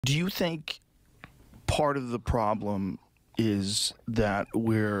Do you think part of the problem is that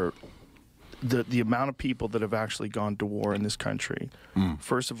we're the amount of people that have actually gone to war in this country?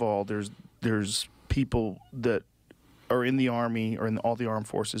 First of all, there's people that are in the Army or in all the armed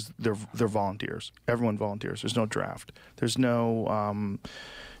forces. They're volunteers. Everyone volunteers. There's no draft. There's no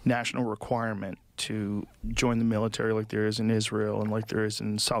national requirement to join the military like there is in Israel and like there is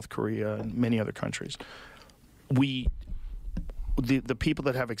in South Korea and many other countries. The people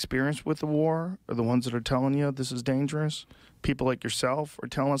that have experience with the war are the ones that are telling you this is dangerous. People like yourself are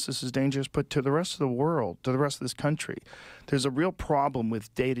telling us this is dangerous, but to the rest of the world, to the rest of this country, there's a real problem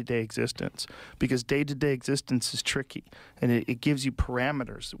with day-to-day existence, because day-to-day existence is tricky, and it gives you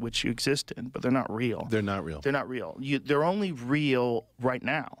parameters which you exist in, but they're not real. They're not real. They're not real. They're only real right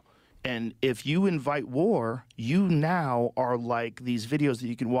now. And if you invite war, you now are like these videos that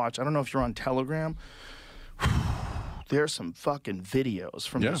you can watch. I don't know if you're on Telegram. There's some fucking videos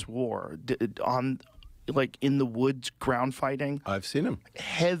from this war on, like, in the woods, ground fighting. I've seen them.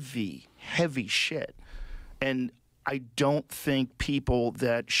 Heavy, heavy shit. And I don't think people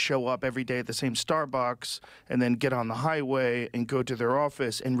that show up every day at the same Starbucks and then get on the highway and go to their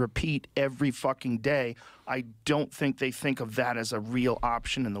office and repeat every fucking day, I don't think they think of that as a real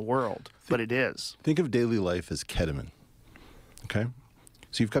option in the world, but it is. Think of daily life as ketamine, okay?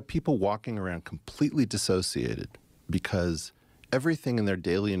 So you've got people walking around completely dissociated because everything in their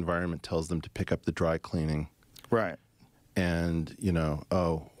daily environment tells them to pick up the dry cleaning. Right. And, you know,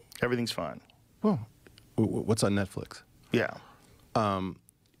 oh. Everything's fine. Well, what's on Netflix? Yeah.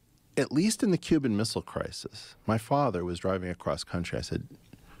 At least in the Cuban Missile Crisis, my father was driving across country. I said,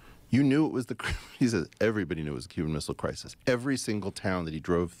 you knew it was the, he says, everybody knew it was the Cuban Missile Crisis. Every single town that he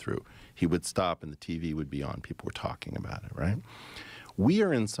drove through, he would stop and the TV would be on. People were talking about it, right? We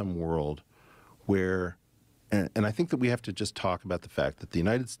are in some world where, and I think that we have to just talk about the fact that the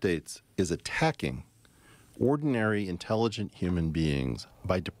United States is attacking ordinary, intelligent human beings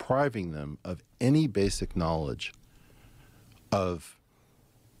by depriving them of any basic knowledge of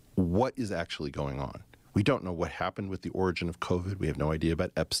what is actually going on. We don't know what happened with the origin of COVID. We have no idea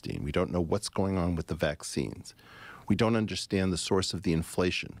about Epstein. We don't know what's going on with the vaccines. We don't understand the source of the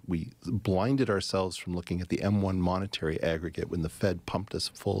inflation. We blinded ourselves from looking at the M1 monetary aggregate when the Fed pumped us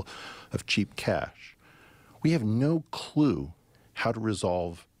full of cheap cash. We have no clue how to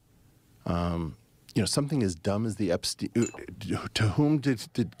resolve you know, something as dumb as the Epstein. To whom did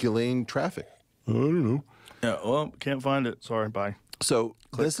Ghislaine traffic? I don't know. Yeah, well, can't find it. Sorry, bye. So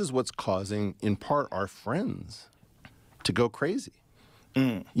this is what's causing, in part, our friends to go crazy.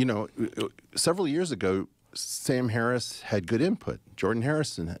 You know, several years ago, Sam Harris had good input. Jordan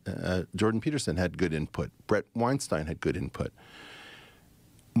Peterson had good input. Brett Weinstein had good input.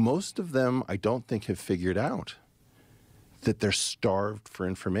 Most of them, I don't think, have figured out that they're starved for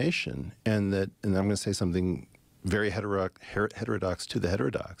information, and that, and I'm going to say something very heterodox to the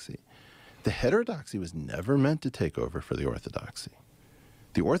heterodoxy. The heterodoxy was never meant to take over for the orthodoxy.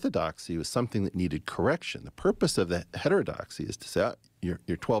 The orthodoxy was something that needed correction. The purpose of the heterodoxy is to say, oh, you're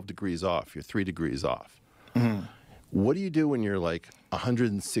 12 degrees off, you're 3 degrees off. What do you do when you're like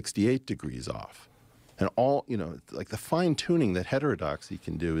 168 degrees off? And all, you know, like the fine tuning that heterodoxy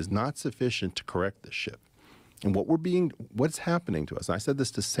can do is not sufficient to correct the ship. And what's happening to us, and I said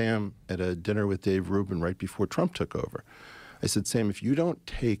this to Sam at a dinner with Dave Rubin right before Trump took over. I said, Sam, if you don't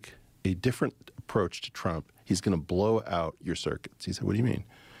take a different approach to Trump, he's going to blow out your circuits. He said, what do you mean?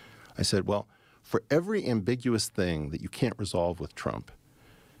 I said, well, for every ambiguous thing that you can't resolve with Trump,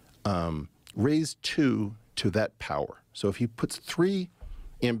 raise 2 to that power. So if he puts 3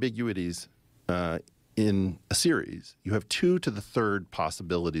 ambiguities in a series, you have 2 to the 3rd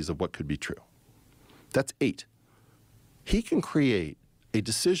possibilities of what could be true. That's 8. He can create a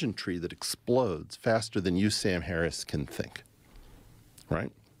decision tree that explodes faster than you, Sam Harris, can think,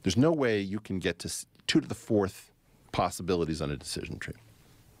 right? There's no way you can get to 2 to the 4th possibilities on a decision tree.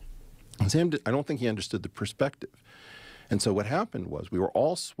 And Sam, I don't think he understood the perspective. And so what happened was we were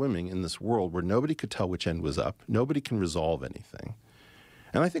all swimming in this world where nobody could tell which end was up. Nobody can resolve anything.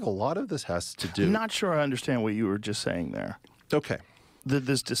 And I think a lot of this has to do... I'm not sure I understand what you were just saying there. Okay.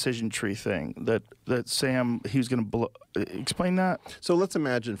 This decision tree thing that Sam, he was going to blow. Explain that. So let's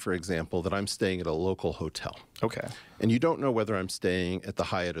imagine, for example, that I'm staying at a local hotel. Okay. And you don't know whether I'm staying at the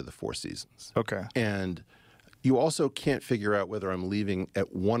Hyatt or the Four Seasons. Okay. And you also can't figure out whether I'm leaving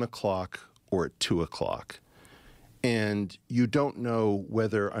at 1 o'clock or at 2 o'clock. And you don't know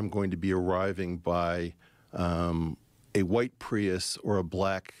whether I'm going to be arriving by a white Prius or a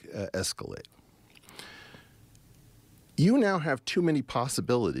black Escalade. You now have too many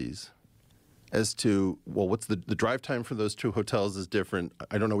possibilities as to, well, what's the drive time for those two hotels is different.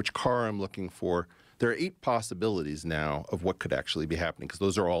 I don't know which car I'm looking for. There are 8 possibilities now of what could actually be happening because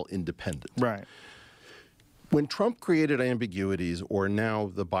those are all independent. Right. When Trump created ambiguities, or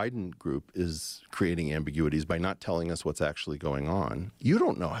now the Biden group is creating ambiguities by not telling us what's actually going on, you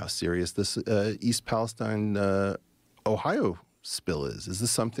don't know how serious this East Palestine, Ohio spill is. Is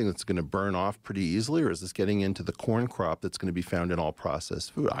this something that's going to burn off pretty easily, or is this getting into the corn crop that's going to be found in all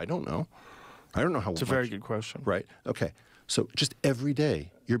processed food? I don't know. I don't know how. It's a very good question. Right. Okay. So just every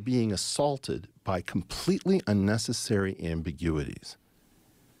day you're being assaulted by completely unnecessary ambiguities.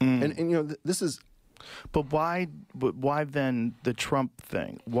 And you know, this is. But why then the Trump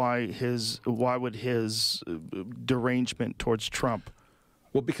thing? Why would his derangement towards Trump?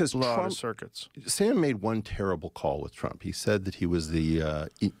 Well, because blow out Trump, his circuits. Sam made one terrible call with Trump. He said that he was the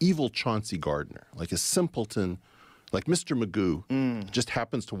an evil Chauncey Gardner, like a simpleton, like Mr. Magoo, just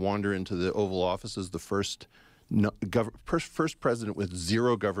happens to wander into the Oval Office as the first president with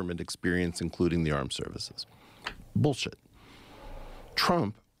 0 government experience, including the armed services. Bullshit.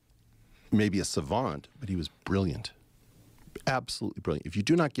 Trump may be a savant, but he was brilliant. Absolutely brilliant. If you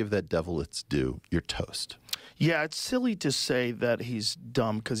do not give that devil its due, you're toast. Yeah, it's silly to say that he's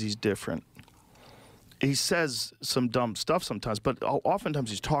dumb because he's different. He says some dumb stuff sometimes, but oftentimes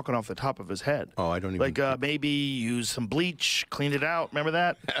he's talking off the top of his head. Oh, I don't even... Like maybe use some bleach, clean it out. Remember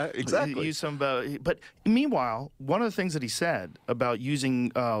that? Exactly. Use some... but meanwhile, one of the things that he said about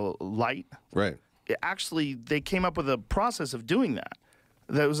using light... Right. Actually, they came up with a process of doing that.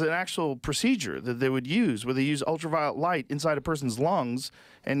 That was an actual procedure that they would use, where they use ultraviolet light inside a person's lungs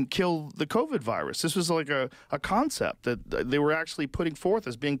and kill the COVID virus. This was like a concept that they were actually putting forth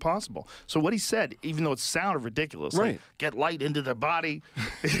as being possible. So what he said, even though it sounded ridiculous, right. like get light into the body,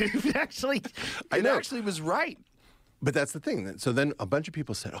 it actually was right. But that's the thing. So then a bunch of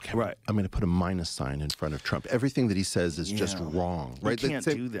people said, okay, right. I'm going to put a minus sign in front of Trump. Everything that he says is just wrong. Right? You can't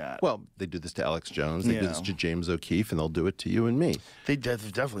do that. Well, they do this to Alex Jones. They do this to James O'Keefe, and they'll do it to you and me. They've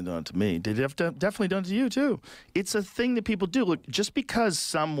definitely done it to me. They've definitely done it to you, too. It's a thing that people do. Look, just because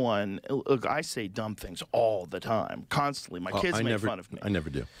someone... Look, I say dumb things all the time, constantly. My kids make fun of me. I never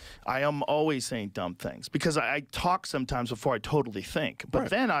do. I am always saying dumb things because I talk sometimes before I totally think.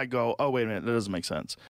 But then I go, oh, wait a minute, that doesn't make sense.